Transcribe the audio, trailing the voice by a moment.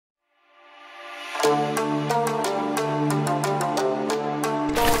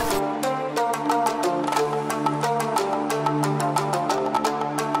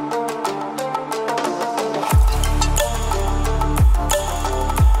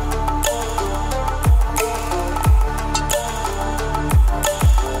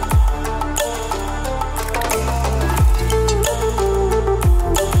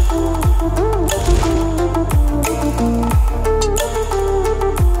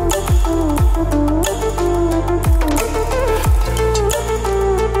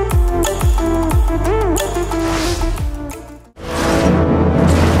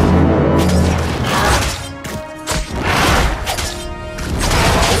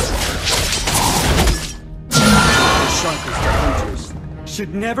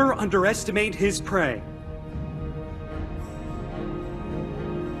should never underestimate his prey.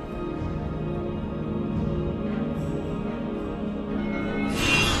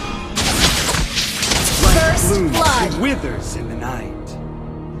 First Blooms blood. and withers in the night.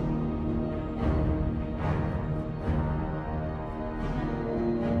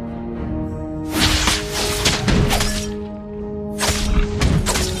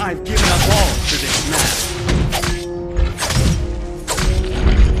 I've given up all for this match.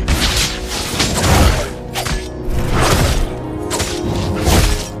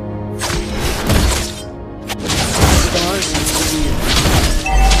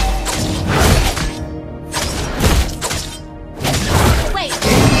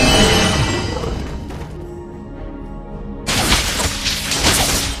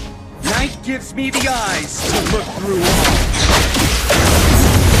 Gives me the eyes to look through all.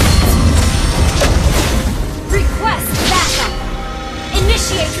 Request backup.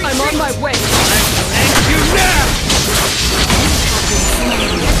 Initiate retreat. I'm on my way. Thank you now! An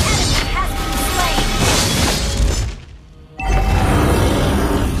enemy has been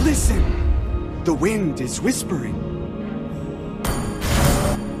slain. Listen, the wind is whispering.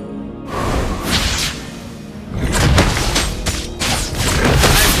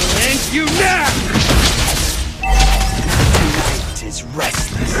 You now! Tonight is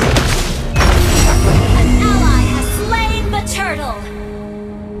restless. An ally has slain the turtle.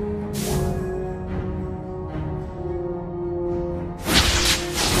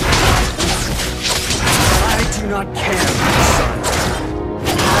 I do not care for the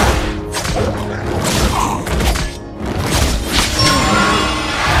sun.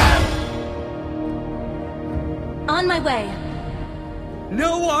 On my way.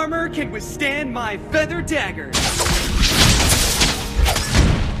 No armor can withstand my feather daggers.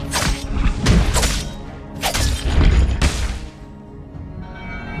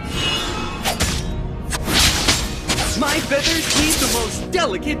 My feathers need the most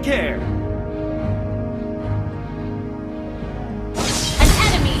delicate care. An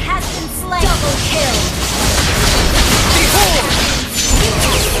enemy has been slain. Double kill. Behold! You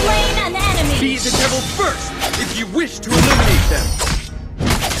have slain an enemy. Be the devil first if you wish to eliminate them.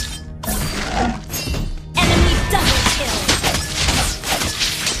 Enemy double kill.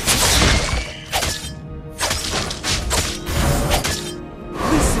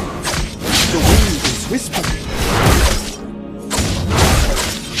 Listen, the wind is whispering.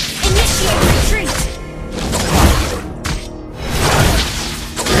 Initiate retreat.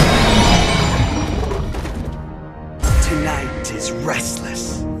 Tonight is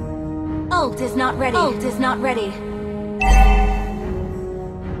restless. Ult is not ready. Ult is not ready.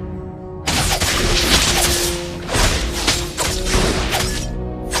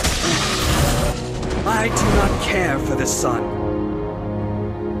 I do not care for the sun.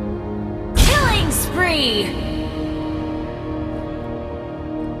 Killing spree.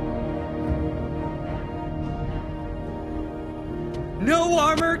 No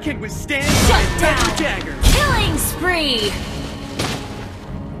armor can withstand my Shut feather down. dagger. Killing spree.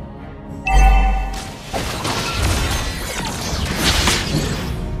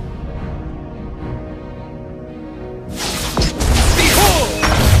 Behold!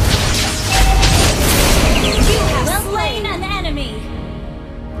 You have slain an enemy.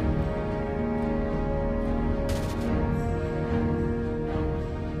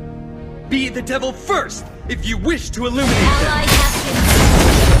 Be the devil first if you wish to eliminate Ally them. has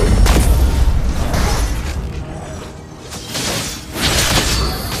been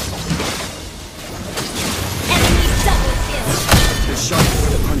enemy double kill. The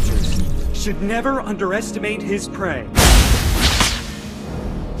sharpest of hunters should never underestimate his prey.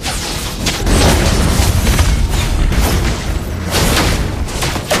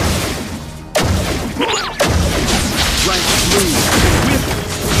 Right blue with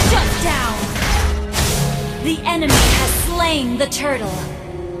Shut down. The enemy has slain the turtle.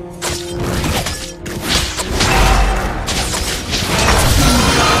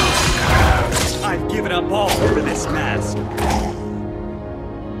 I've given up all for this mask.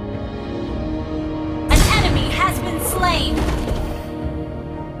 An enemy has been slain.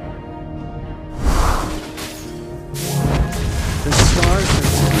 The stars are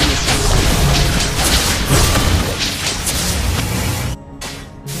telling us.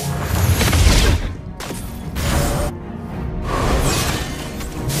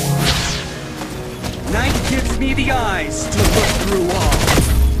 Night gives me the eyes to look through all.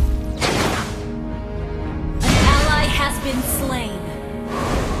 An ally has been slain.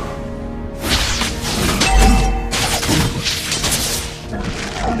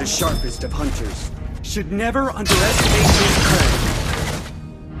 The sharpest of hunters should never underestimate his prey.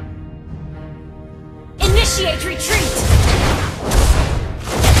 Initiate retreat!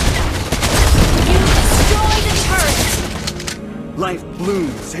 You destroyed a turret! Life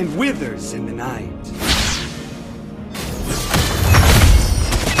blooms and withers in the night.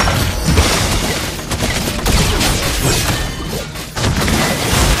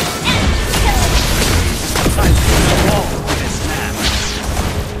 I've seen a wall for this map.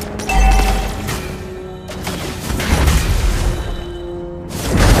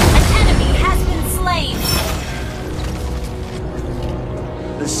 An enemy has been slain!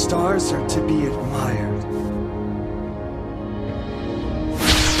 The stars are to be admired.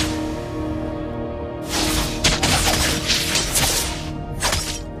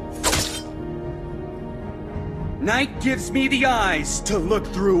 Night gives me the eyes to look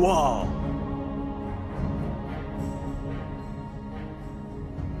through all.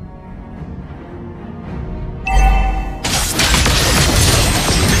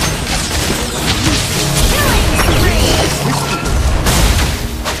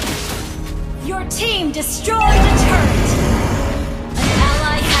 Your team destroyed a turret! An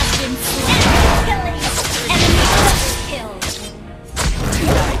ally has been slain! Enemy double kill!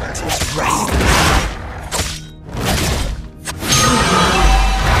 Tonight is restless.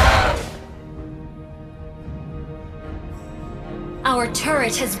 Our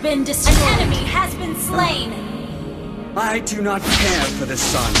turret has been destroyed! An enemy has been slain! I do not care for the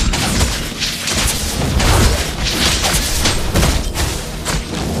sun.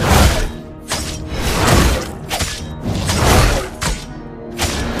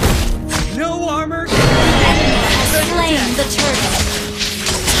 No armor can Has slain the turret!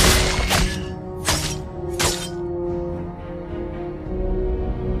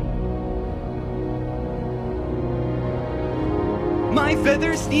 My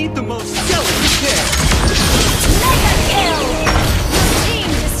feathers need the most delicate care. Mega kill! Your team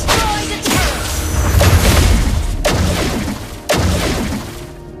destroyed a turret!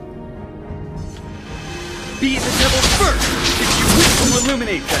 Be the devil first if you wish to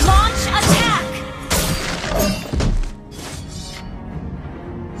illuminate them. Launch attack!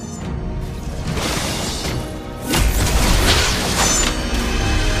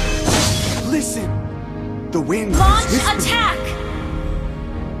 Listen, the wind Launch is whispering. attack!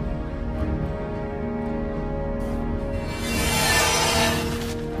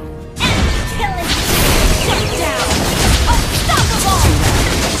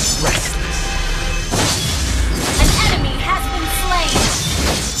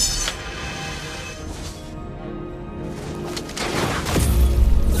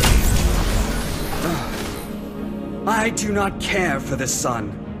 I do not care for the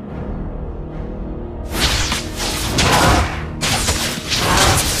sun.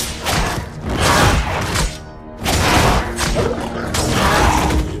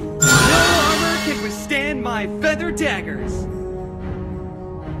 No armor can withstand my feather daggers.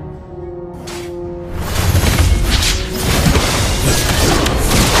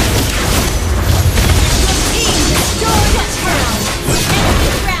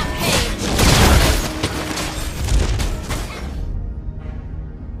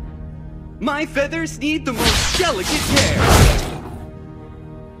 My feathers need the most delicate care.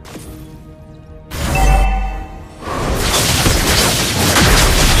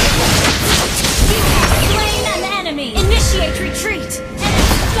 You have slain an enemy! Initiate retreat! An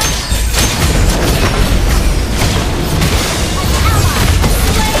ally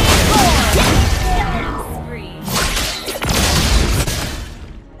has slain Killing spree!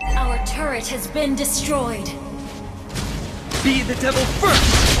 Our turret has been destroyed. Be the devil first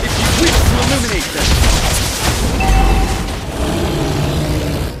if you wish to illuminate them.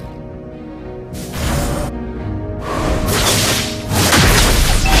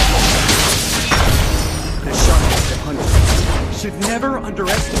 The sharpest of hunters should never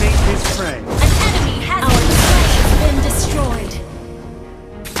underestimate his prey. An enemy has our turret has been destroyed.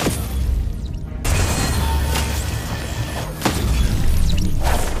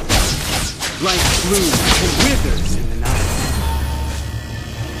 Life blooms and withers in the night.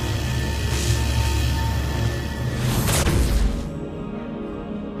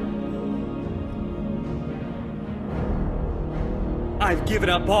 I've given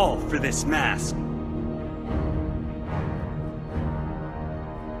up all for this mask.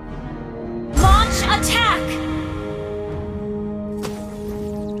 Launch attack!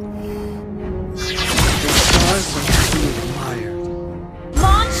 The stars are to be admired.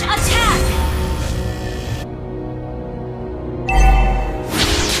 Launch attack!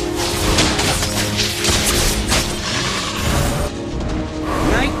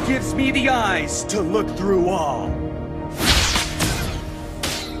 Night gives me the eyes to look through all.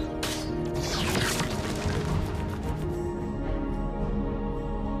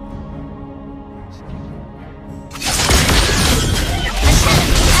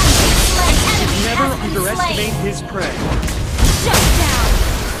 underestimate his prey. Shut down!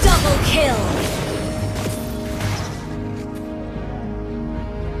 Double kill!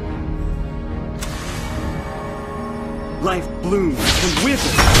 Life blooms and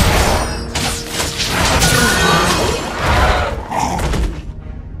withers.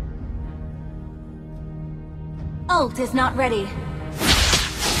 Ult is not ready.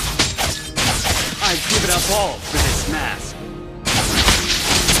 I've given up all for this mask.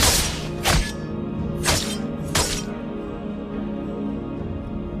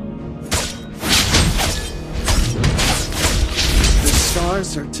 The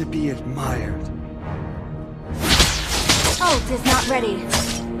stars are to be admired. Ult is not ready.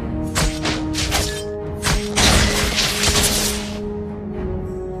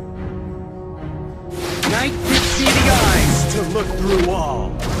 Night gives me the eyes to look through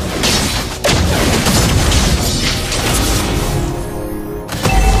all.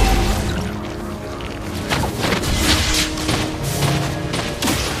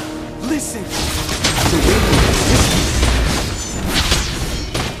 Listen! The wind is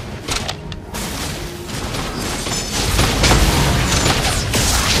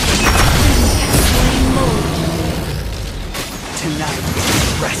tonight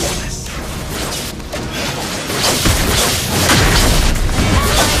is restless.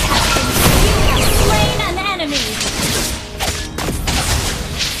 Slain an enemy!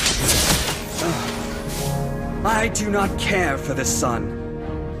 I do not care for the sun.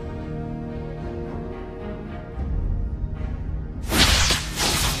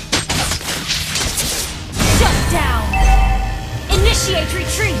 Shut down! Initiate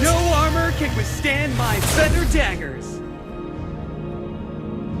retreat! No armor can withstand my feather daggers.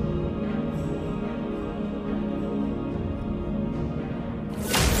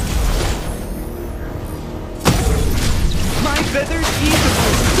 My feathers eat the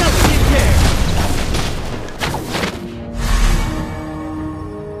most delicate care.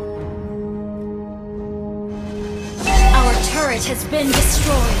 Our turret has been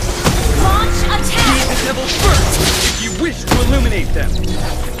destroyed. Launch attack! Be the devil first if you wish to illuminate them. You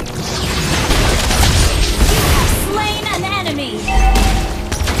have slain an enemy!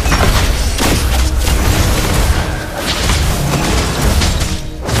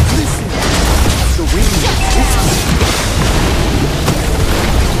 Listen, the wind whistles.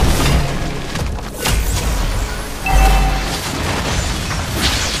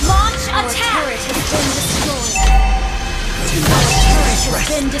 Launch attack! Our turret has been destroyed. Our turret has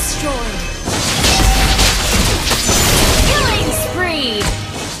been destroyed. Killing spree!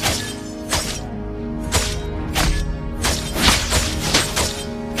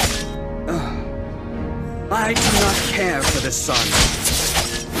 I do not care for the sun.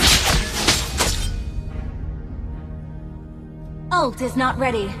 Ult is not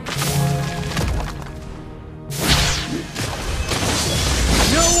ready.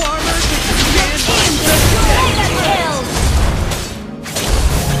 No armor can stand my Mega feather. kill!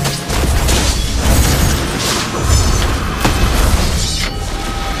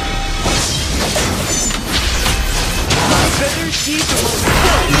 My feathers eat the most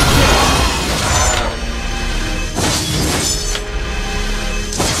delicate care.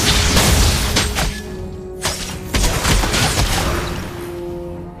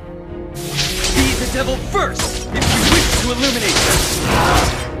 Be the devil first if you wish to illuminate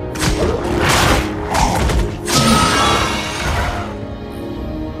them.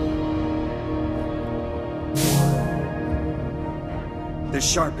 The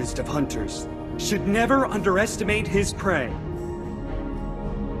sharpest of hunters should never underestimate his prey.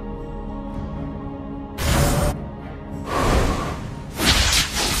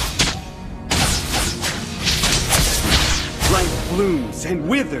 Life blooms and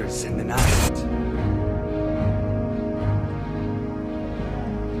withers in the night.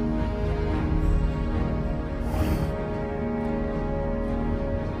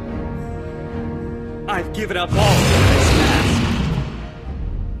 I've given up all for this mask.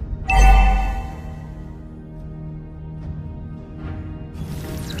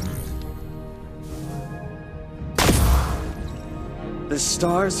 The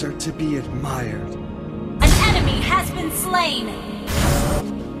stars are to be admired. An enemy has been slain!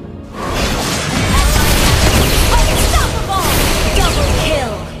 Unstoppable! Double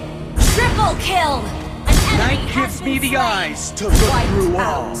kill! Triple kill! An enemy Night has gives been me the slain. eyes to look Wiped through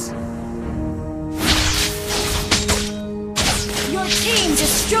out. all. Your team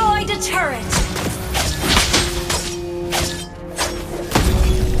destroyed a turret!